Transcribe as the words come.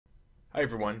Hi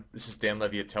everyone, this is Dan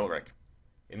Levy at Telerik.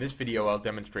 In this video I'll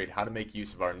demonstrate how to make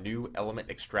use of our new element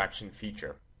extraction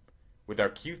feature. With our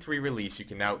Q3 release you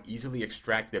can now easily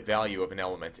extract the value of an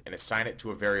element and assign it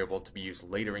to a variable to be used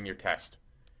later in your test.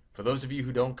 For those of you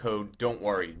who don't code, don't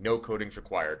worry, no coding's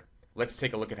required. Let's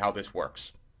take a look at how this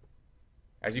works.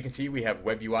 As you can see, we have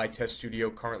WebUI Test Studio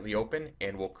currently open,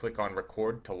 and we'll click on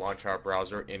Record to launch our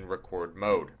browser in record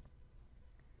mode.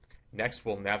 Next,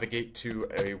 we'll navigate to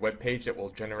a web page that will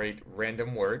generate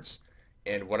random words,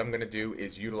 and what I'm going to do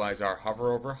is utilize our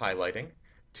hover over highlighting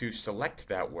to select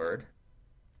that word.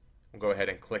 We'll go ahead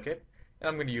and click it, and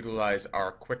I'm going to utilize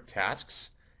our quick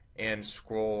tasks and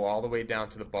scroll all the way down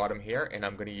to the bottom here, and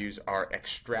I'm going to use our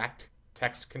extract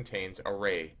text contains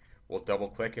array. We'll double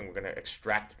click and we're going to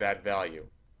extract that value.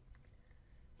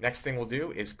 Next thing we'll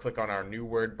do is click on our new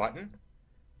word button.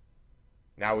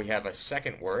 Now we have a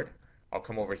second word. I'll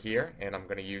come over here and I'm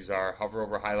going to use our hover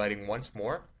over highlighting once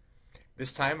more.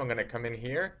 This time I'm going to come in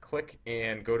here, click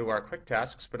and go to our quick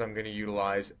tasks, but I'm going to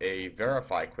utilize a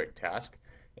verify quick task,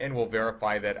 and we'll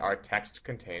verify that our text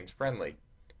contains friendly.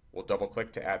 We'll double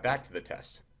click to add that to the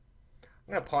test.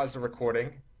 I'm going to pause the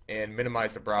recording and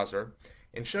minimize the browser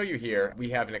and show you here we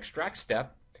have an extract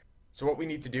step. So what we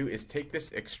need to do is take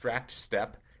this extract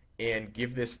step and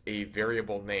give this a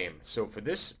variable name. So for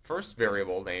this first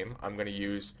variable name I'm going to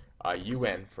use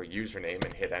UN for username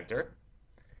and hit enter,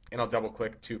 and I'll double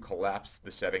click to collapse the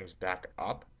settings back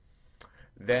up.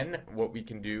 Then what we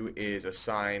can do is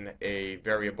assign a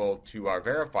variable to our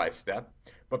verify step,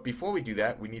 but before we do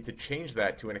that we need to change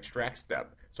that to an extract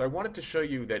step. So I wanted to show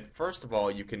you that first of all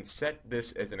you can set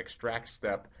this as an extract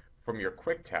step from your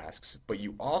quick tasks, but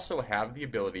you also have the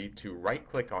ability to right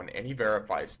click on any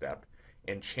verify step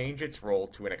and change its role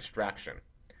to an extraction.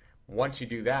 Once you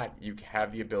do that, you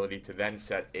have the ability to then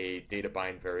set a data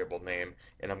bind variable name,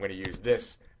 and I'm going to use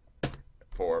this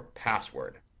for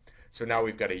password. So now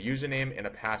we've got a username and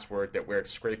a password that we're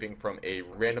scraping from a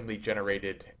randomly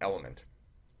generated element.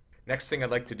 Next thing I'd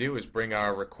like to do is bring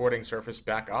our recording surface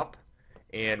back up,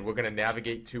 and we're going to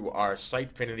navigate to our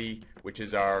Sitefinity, which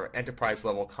is our enterprise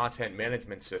level content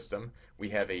management system. We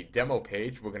have a demo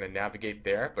page. We're going to navigate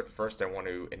there, but first I want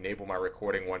to enable my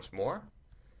recording once more.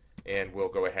 And we'll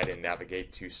go ahead and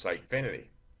navigate to Sitefinity.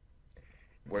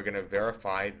 We're going to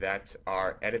verify that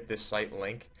our edit this site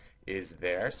link is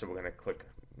there, so we're going to click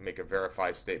make a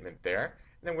verify statement there,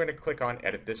 and then we're going to click on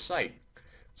edit this site.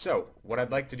 So what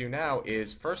I'd like to do now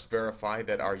is first verify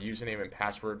that our username and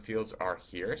password fields are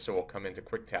here, so we'll come into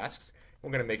quick tasks.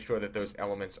 We're going to make sure that those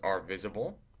elements are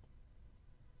visible.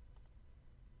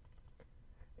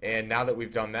 And now that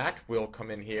we've done that, we'll come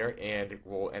in here and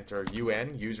we'll enter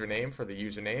UN, username for the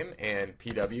username, and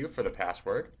PW for the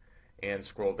password, and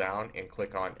scroll down and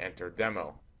click on Enter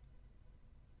Demo.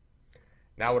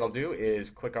 Now what I'll do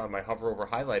is click on my hover over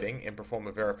highlighting and perform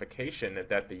a verification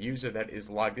that the user that is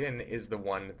logged in is the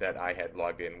one that I had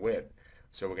logged in with.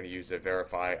 So we're going to use to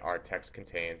verify our text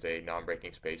contains a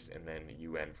non-breaking space and then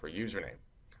UN for username.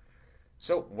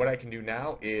 So what I can do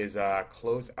now is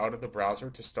close out of the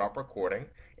browser to stop recording,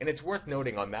 and it's worth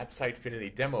noting on that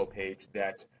Sitefinity demo page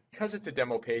that because it's a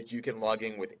demo page you can log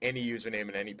in with any username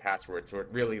and any password, so it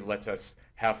really lets us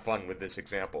have fun with this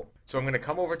example. So I'm going to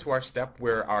come over to our step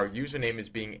where our username is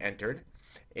being entered,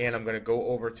 and I'm going to go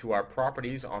over to our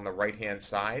properties on the right hand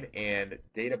side and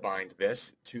data bind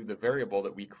this to the variable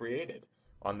that we created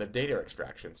on the data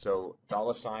extraction. So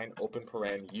 $ open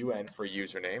paren UN for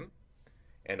username,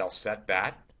 and I'll set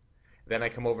that. Then I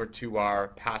come over to our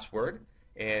password,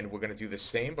 and we're going to do the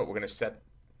same, but we're going to set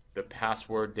the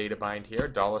password data bind here,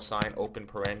 $ open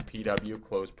paren PW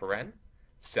close paren,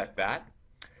 set that.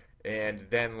 And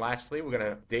then lastly, we're going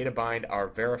to data bind our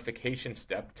verification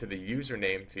step to the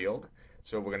username field.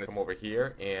 So we're going to come over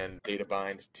here and data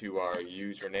bind to our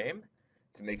username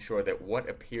to make sure that what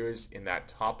appears in that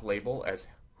top label as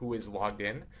who is logged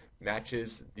in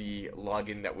matches the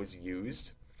login that was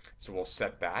used. So we'll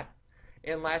set that.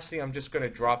 And lastly, I'm just going to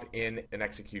drop in an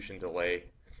execution delay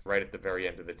right at the very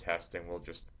end of the test, and we'll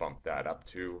just bump that up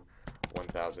to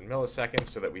 1000 milliseconds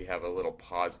so that we have a little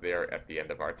pause there at the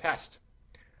end of our test.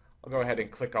 I'll go ahead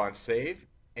and click on save,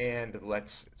 and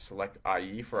let's select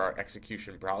IE for our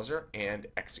execution browser and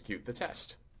execute the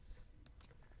test.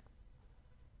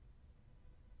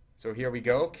 So here we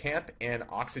go. Camp and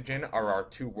oxygen are our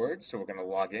two words, so we're going to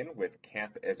log in with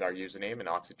camp as our username and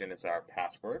oxygen as our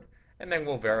password. And then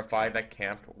we'll verify that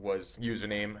camp was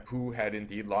username who had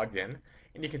indeed logged in.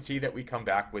 And you can see that we come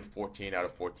back with 14 out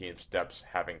of 14 steps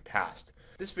having passed.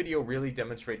 This video really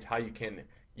demonstrates how you can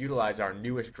utilize our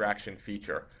new extraction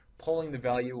feature, pulling the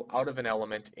value out of an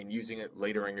element and using it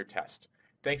later in your test.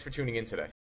 Thanks for tuning in today.